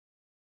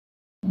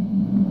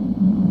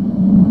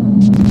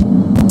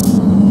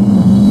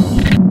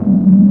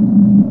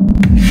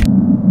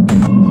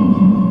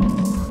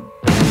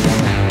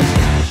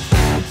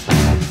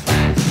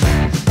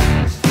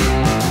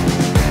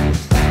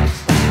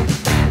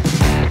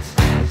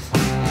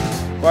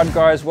Right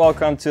guys,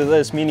 welcome to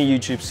this mini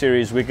YouTube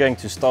series. We're going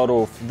to start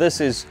off. This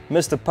is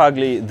Mr.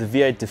 Pugly, the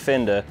V8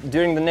 Defender.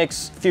 During the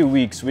next few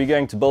weeks, we're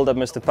going to build up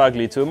Mr.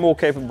 Pugly to a more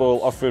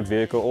capable off-road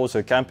vehicle,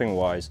 also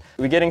camping-wise.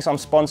 We're getting some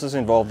sponsors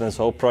involved in this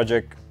whole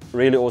project.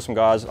 Really awesome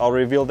guys. I'll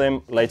reveal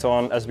them later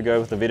on as we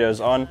go with the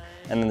videos on.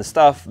 And then the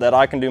stuff that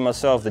I can do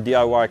myself, the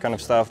DIY kind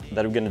of stuff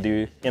that we're going to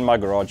do in my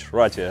garage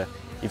right here.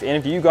 If any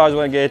of you guys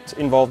want to get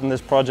involved in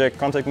this project,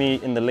 contact me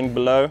in the link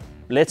below.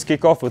 Let's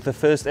kick off with the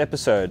first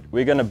episode.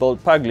 We're going to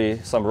build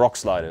Pugly some rock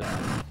sliders.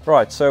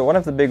 Right, so one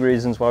of the big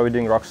reasons why we're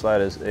doing rock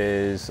sliders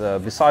is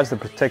besides the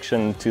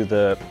protection to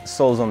the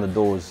sills on the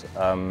doors,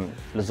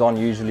 Lazon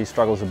usually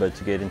struggles a bit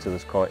to get into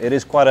this car. It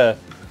is quite a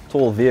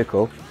tall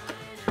vehicle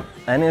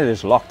and it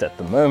is locked at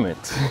the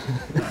moment.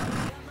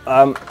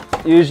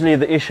 Usually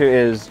the issue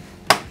is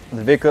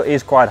the vehicle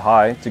is quite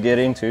high to get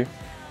into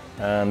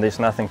and there's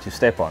nothing to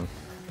step on.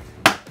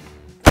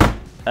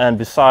 And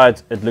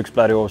besides, it looks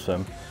bloody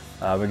awesome.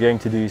 We're going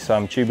to do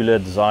some tubular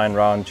design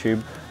round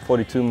tube,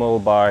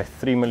 42mm by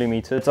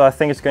 3mm. So I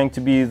think it's going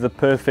to be the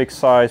perfect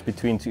size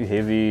between too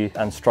heavy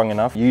and strong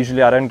enough.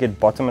 Usually I don't get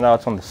bottomed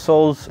out on the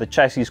soles. The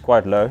chassis is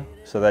quite low,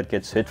 so that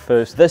gets hit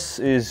first. This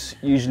is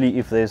usually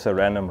if there's a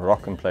random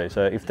rock in place.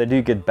 So if they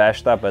do get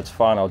bashed up, that's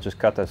fine. I'll just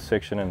cut that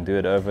section and do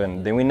it over,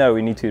 and then we know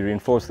we need to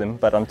reinforce them.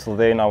 But until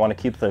then, I want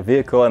to keep the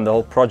vehicle and the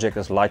whole project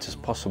as light as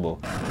possible.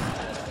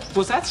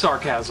 Was that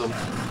sarcasm?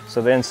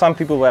 So then some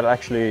people would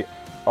actually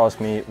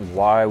ask me,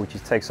 why would you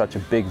take such a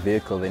big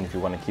vehicle then if you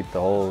want to keep the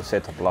whole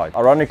setup light?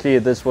 Ironically,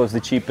 this was the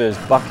cheapest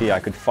bucky I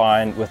could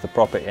find with the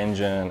proper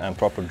engine and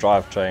proper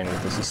drivetrain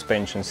with the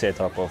suspension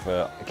setup of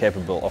a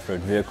capable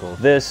off-road vehicle.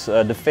 This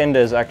Defender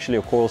is actually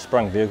a coil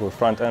sprung vehicle,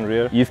 front and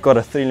rear. You've got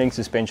a 3-link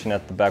suspension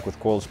at the back with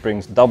coil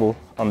springs, double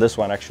on this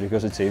one actually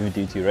because it's heavy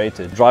duty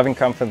rated. Driving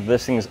comfort,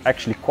 this thing is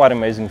actually quite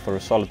amazing for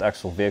a solid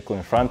axle vehicle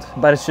in front,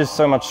 but it's just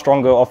so much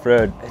stronger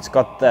off-road. It's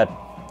got that,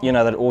 you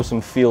know, that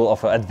awesome feel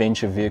of an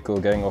adventure vehicle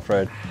going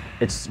off-road.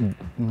 It's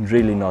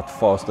really not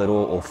fast at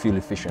all or fuel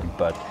efficient,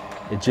 but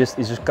it's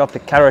just got the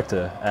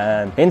character,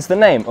 and hence the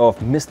name of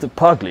Mr.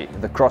 Pugly,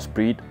 the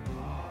crossbreed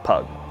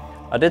pug.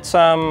 I did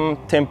some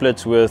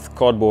templates with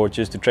cardboard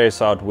just to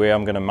trace out where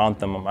I'm going to mount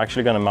them. I'm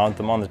actually going to mount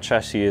them on the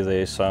chassis.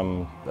 There's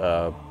some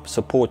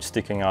support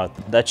sticking out.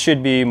 That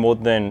should be more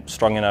than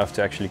strong enough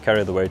to actually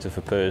carry the weight of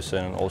a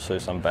person, and also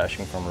some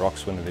bashing from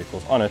rocks when the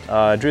vehicle's on it.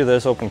 I drew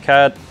this open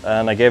CAD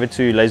and I gave it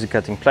to laser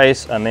cutting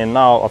place, and then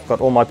now I've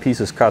got all my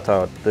pieces cut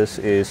out. This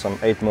is some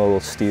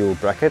 8mm steel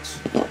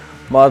brackets,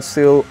 mild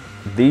steel.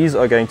 These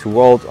are going to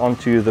weld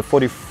onto the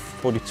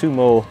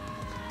 42mm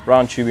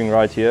round tubing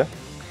right here.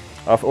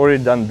 I've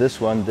already done this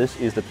one. This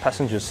is the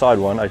passenger side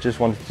one. I just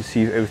wanted to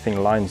see if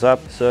everything lines up.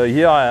 So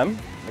here I am.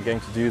 I'm going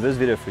to do this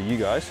video for you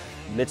guys.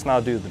 Let's now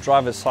do the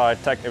driver's side,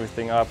 tack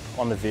everything up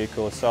on the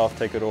vehicle itself,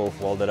 take it off,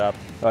 weld it up.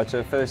 Right,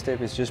 so first step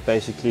is just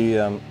basically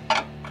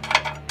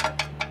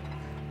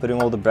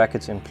putting all the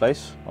brackets in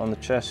place on the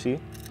chassis.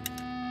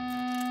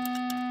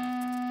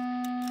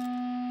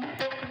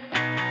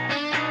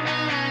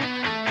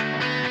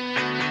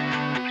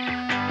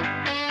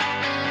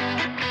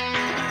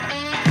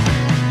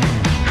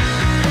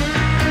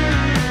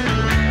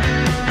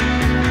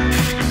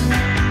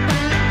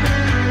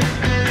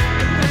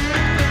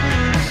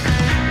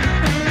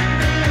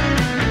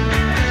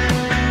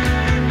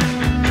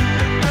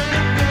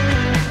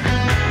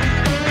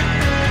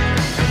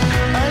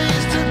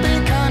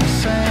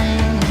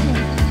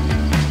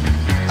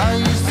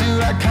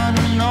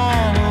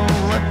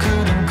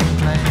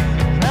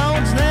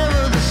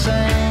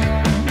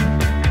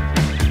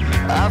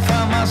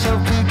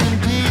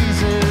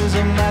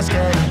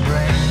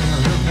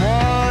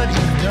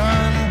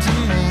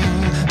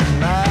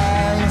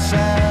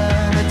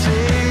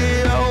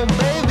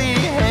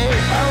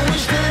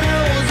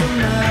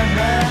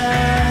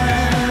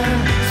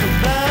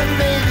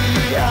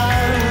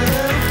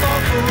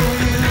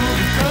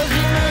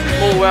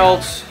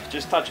 Welds,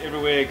 just touch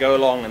everywhere, go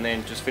along, and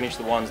then just finish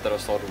the ones that I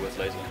started with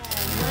later.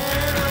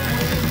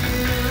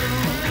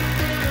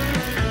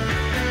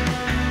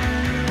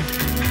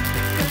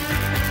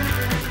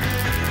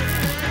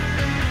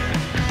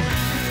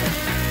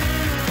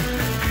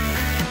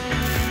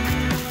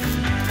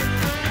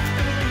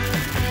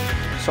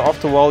 So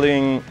after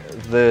welding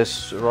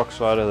this rock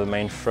slider, the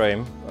main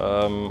frame,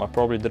 I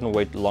probably didn't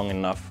wait long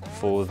enough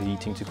for the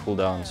heating to cool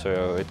down,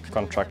 so it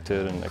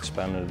contracted and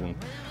expanded in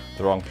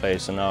the wrong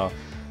place, and now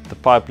the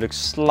pipe looks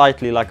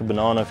slightly like a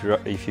banana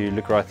if you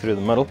look right through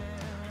the middle.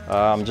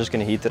 I'm just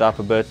going to heat it up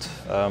a bit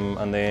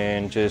and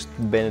then just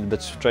bend it a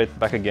bit straight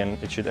back again.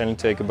 It should only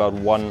take about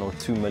 1 or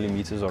 2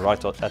 millimeters or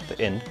right at the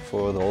end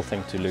for the whole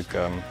thing to look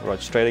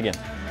right straight again.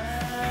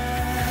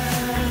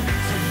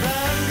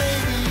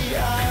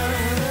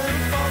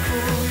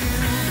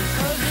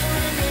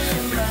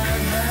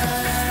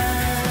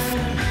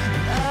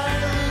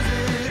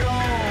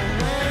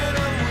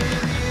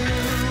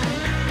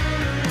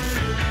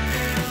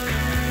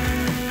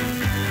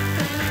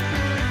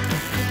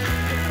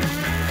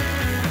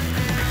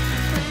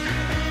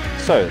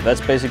 So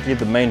that's basically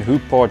the main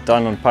hoop part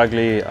done on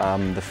Pugly.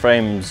 The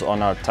frames are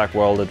now tack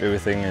welded,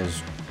 everything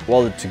is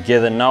welded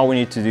together. Now we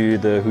need to do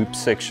the hoop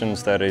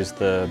sections, that is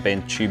the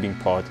bent tubing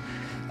part.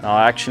 Now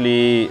I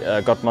actually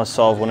got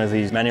myself one of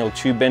these manual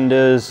tube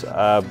benders.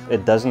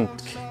 It doesn't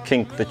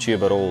kink the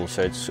tube at all,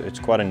 so it's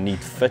quite a neat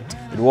fit.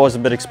 It was a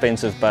bit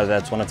expensive, but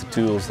that's one of the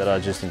tools that I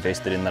just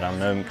invested in that I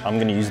know I'm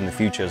going to use in the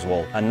future as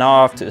well. And now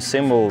I have to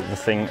assemble the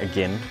thing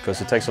again because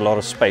it takes a lot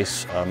of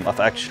space. I've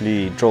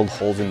actually drilled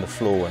holes in the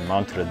floor and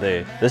mounted it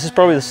there. This is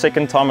probably the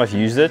second time I've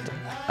used it.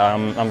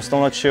 I'm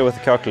still not sure with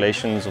the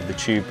calculations of the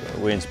tube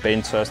where it's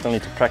bent, so I still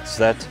need to practice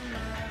that.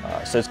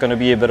 So it's going to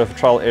be a bit of a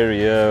trial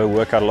area,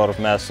 work out a lot of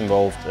maths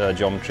involved,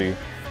 geometry,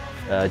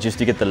 just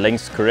to get the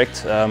lengths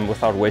correct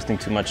without wasting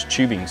too much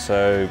tubing.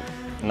 So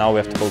now we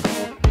have to build.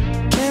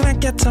 Can I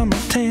get some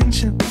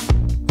attention?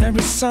 There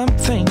is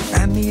something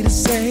I need to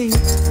say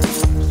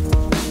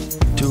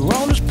to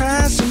all those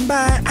passing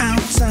by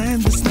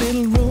outside this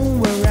little room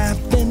where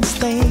I've been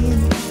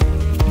staying.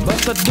 But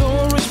the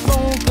door is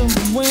bolted,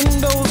 the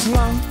window's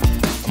locked.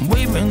 I'm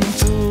waving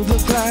through the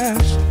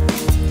glass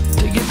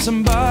to get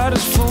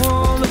somebody's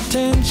full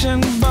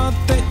attention, but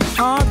they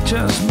all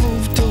just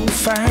move too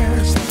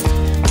fast.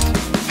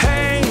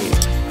 Hey,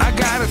 I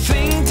got a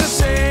thing to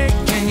say,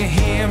 can you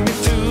hear me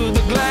through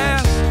the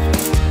glass?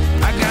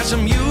 I got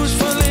some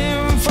useful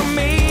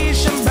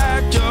information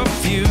about your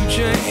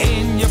future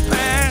and your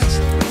past.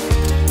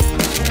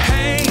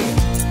 Hey,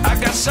 I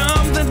got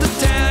something to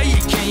tell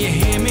you, can you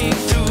hear me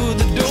through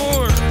the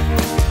door?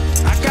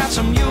 I got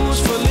some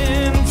useful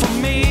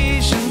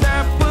information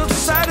that will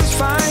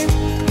satisfy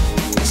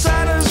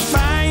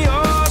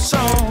your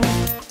soul.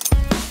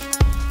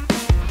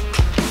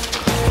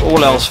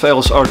 All else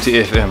fails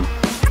RTFM.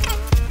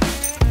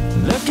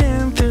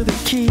 Looking through the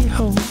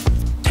keyhole,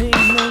 hey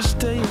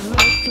mister, you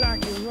look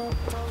like you're up.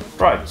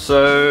 Right,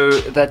 so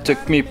that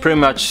took me pretty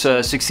much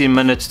 16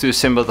 minutes to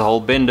assemble the whole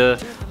bender,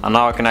 and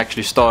now I can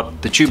actually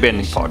start the tube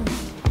bending part.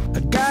 I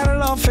got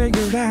it all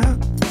figured out.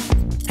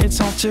 It's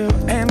all 2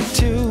 and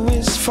 2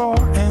 is 4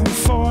 and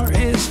 4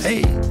 is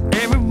 8.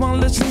 Everyone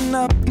listen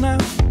up now,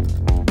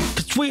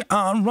 'cause we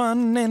are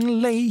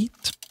running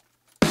late.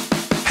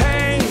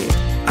 Hey,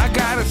 I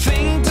got a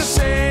thing to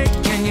say,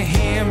 can you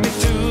hear me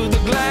through the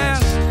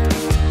glass?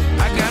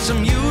 I got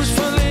some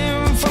useful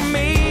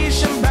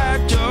information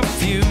about your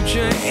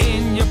future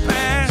and your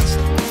past.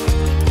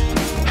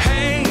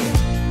 Hey,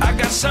 I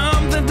got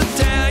something to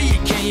tell you,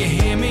 can you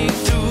hear me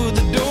through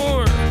the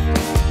door?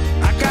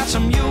 I got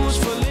some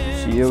useful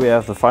information. So here we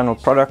have the final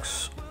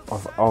products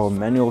of our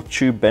manual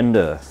tube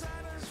bender.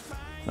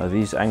 Now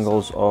these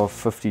angles are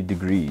 50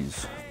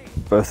 degrees,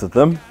 both of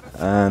them,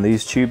 and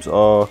these tubes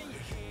are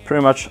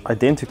pretty much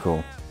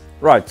identical.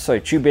 Right, so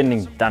tube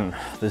bending done.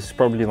 This is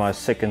probably my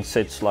second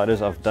set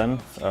sliders I've done.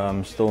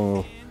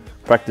 Still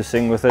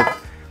practicing with it.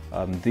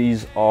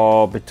 These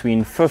are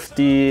between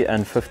 50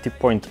 and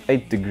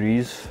 50.8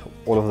 degrees,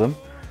 all of them.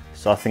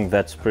 So I think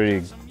that's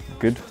pretty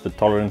good. The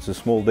tolerance is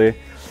small there.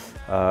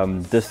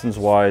 Distance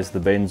wise, the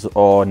bends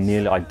are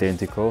nearly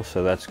identical,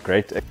 so that's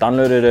great. I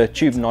downloaded a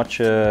tube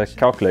notcher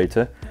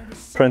calculator,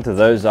 printed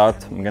those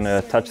out. I'm going to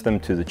attach them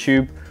to the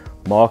tube,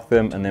 mark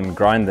them, and then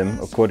grind them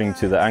according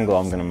to the angle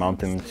I'm going to mount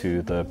them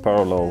to the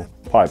parallel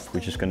pipe,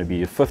 which is going to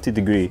be a 50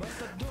 degree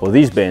for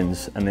these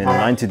bends and then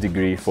 90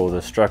 degree for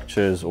the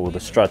structures or the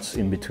struts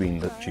in between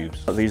the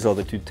tubes. These are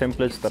the two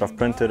templates that I've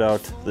printed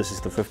out. This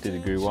is the 50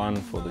 degree one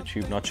for the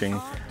tube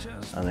notching,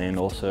 and then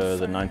also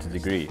the 90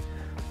 degree.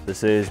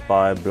 This is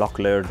by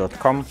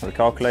blocklayer.com, the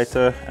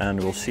calculator, and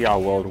we'll see how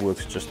well it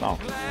works just now.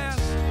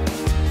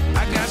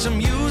 I got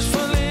some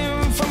useful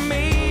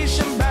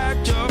information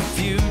about your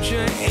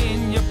future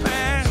and your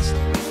past.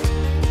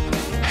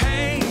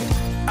 Hey,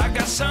 I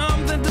got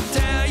something to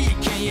tell you,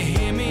 can you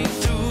hear me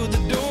through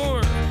the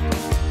door?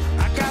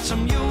 I got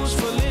some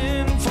useful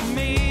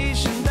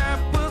information that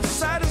will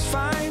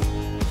satisfy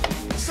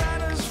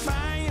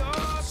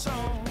your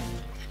soul.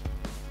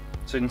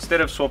 So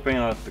instead of swapping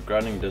out the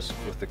grinding disc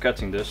with the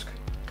cutting disc,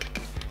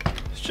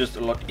 it's just a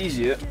lot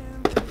easier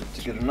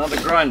to get another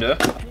grinder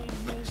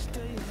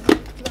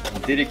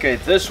and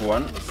dedicate this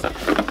one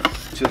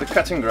to the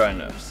cutting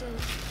grinder.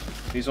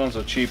 These ones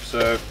are cheap,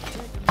 so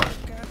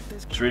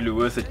it's really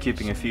worth it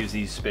keeping a few of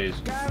these spares.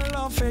 Got it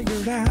all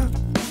figured out.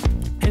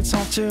 It's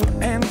all 2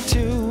 and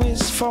 2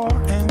 is 4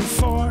 and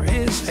 4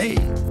 is 8.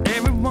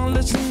 Everyone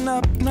listen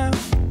up now,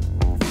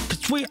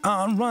 'cause we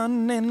are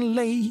running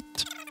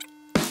late.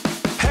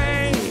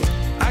 Hey,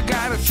 I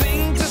got a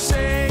thing to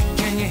say,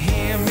 can you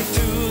hear me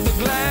through the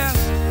glass?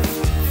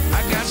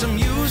 I got some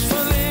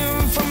useful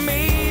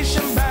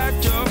information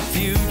about your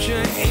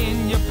future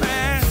and your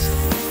past.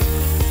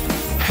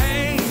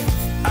 Hey,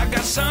 I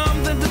got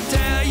something to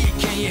tell you,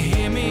 can you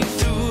hear me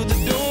through the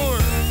door?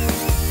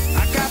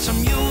 I got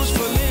some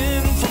useful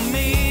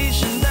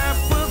information that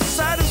will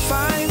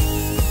satisfy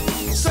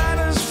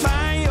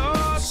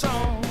your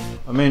soul.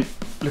 I mean,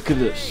 look at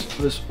this.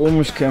 This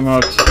almost came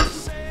out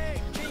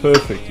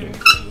perfectly.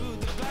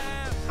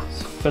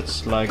 It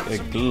fits like a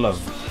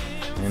glove,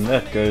 and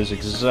that goes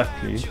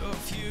exactly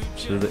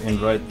to the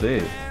end right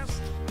there.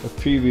 a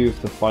preview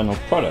of the final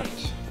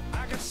product.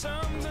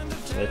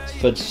 That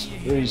fits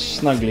very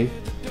snugly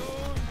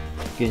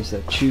against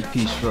that tube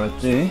piece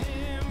right there.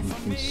 You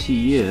can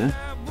see here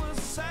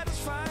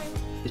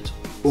it's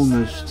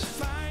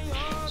almost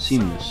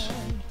seamless,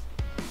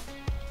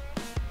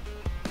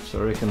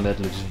 so I reckon that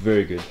looks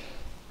very good,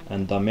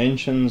 and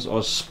dimensions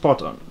are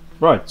spot on.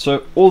 Right,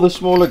 so all the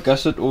smaller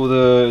gusset or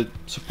the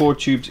support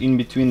tubes in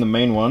between the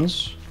main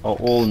ones are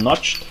all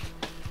notched.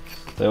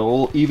 They're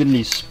all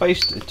evenly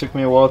spaced. It took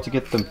me a while to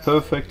get them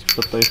perfect,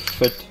 but they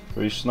fit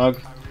very snug.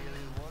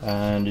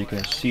 And you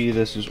can see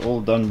this is all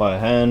done by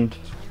hand,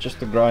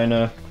 just a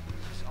grinder,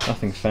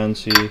 nothing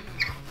fancy,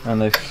 and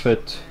they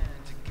fit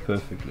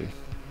perfectly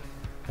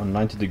on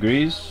 90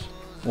 degrees,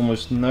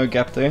 almost no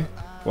gap there,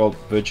 well,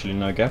 virtually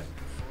no gap,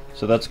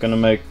 so that's going to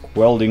make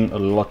welding a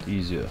lot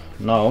easier.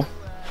 Now,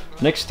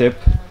 next step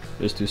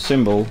is to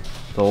assemble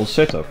the whole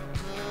setup.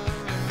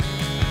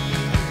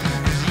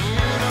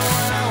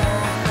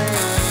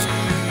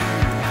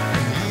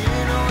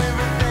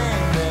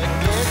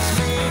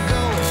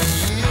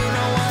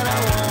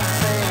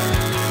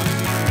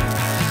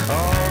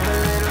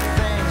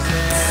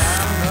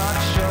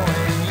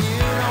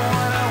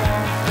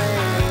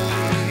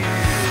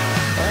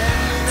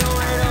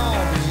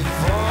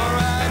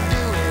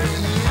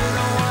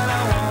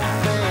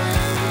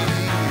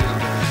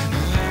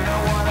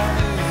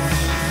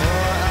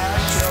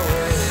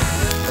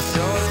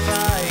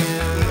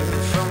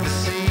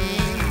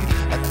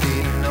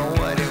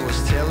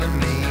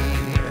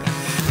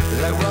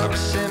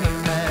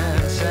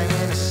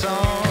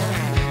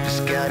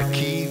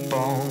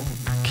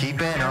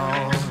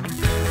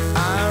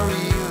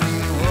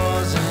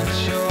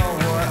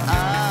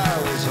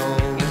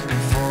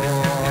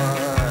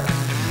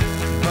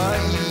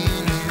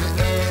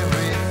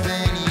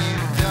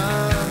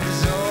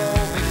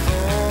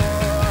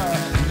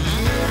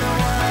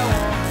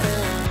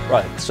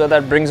 Right, so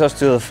that brings us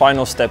to the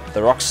final step.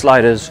 The rock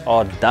sliders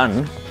are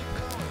done.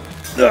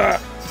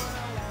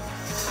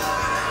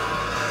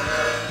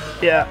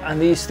 Yeah, and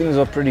these things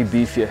are pretty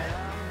beefy,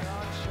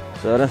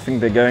 so I don't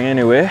think they're going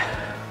anywhere.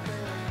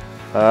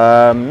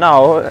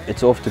 Now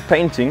it's off to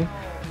painting,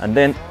 and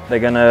then they're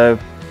gonna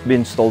be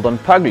installed on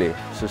Pugly.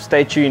 So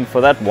stay tuned for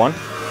that one.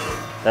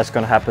 That's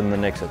gonna happen in the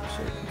next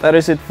episode. That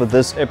is it for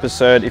this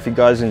episode. If you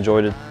guys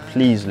enjoyed it,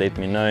 please let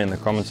me know in the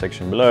comment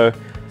section below.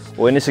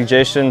 Or any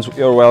suggestions,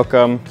 you're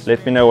welcome.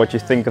 Let me know what you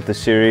think of the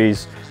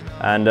series,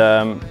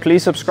 and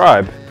please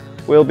subscribe.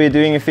 We'll be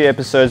doing a few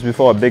episodes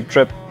before a big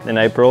trip in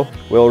April.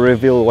 We'll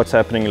reveal what's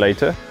happening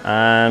later,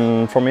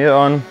 and from here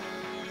on,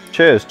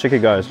 cheers, cheeky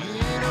guys.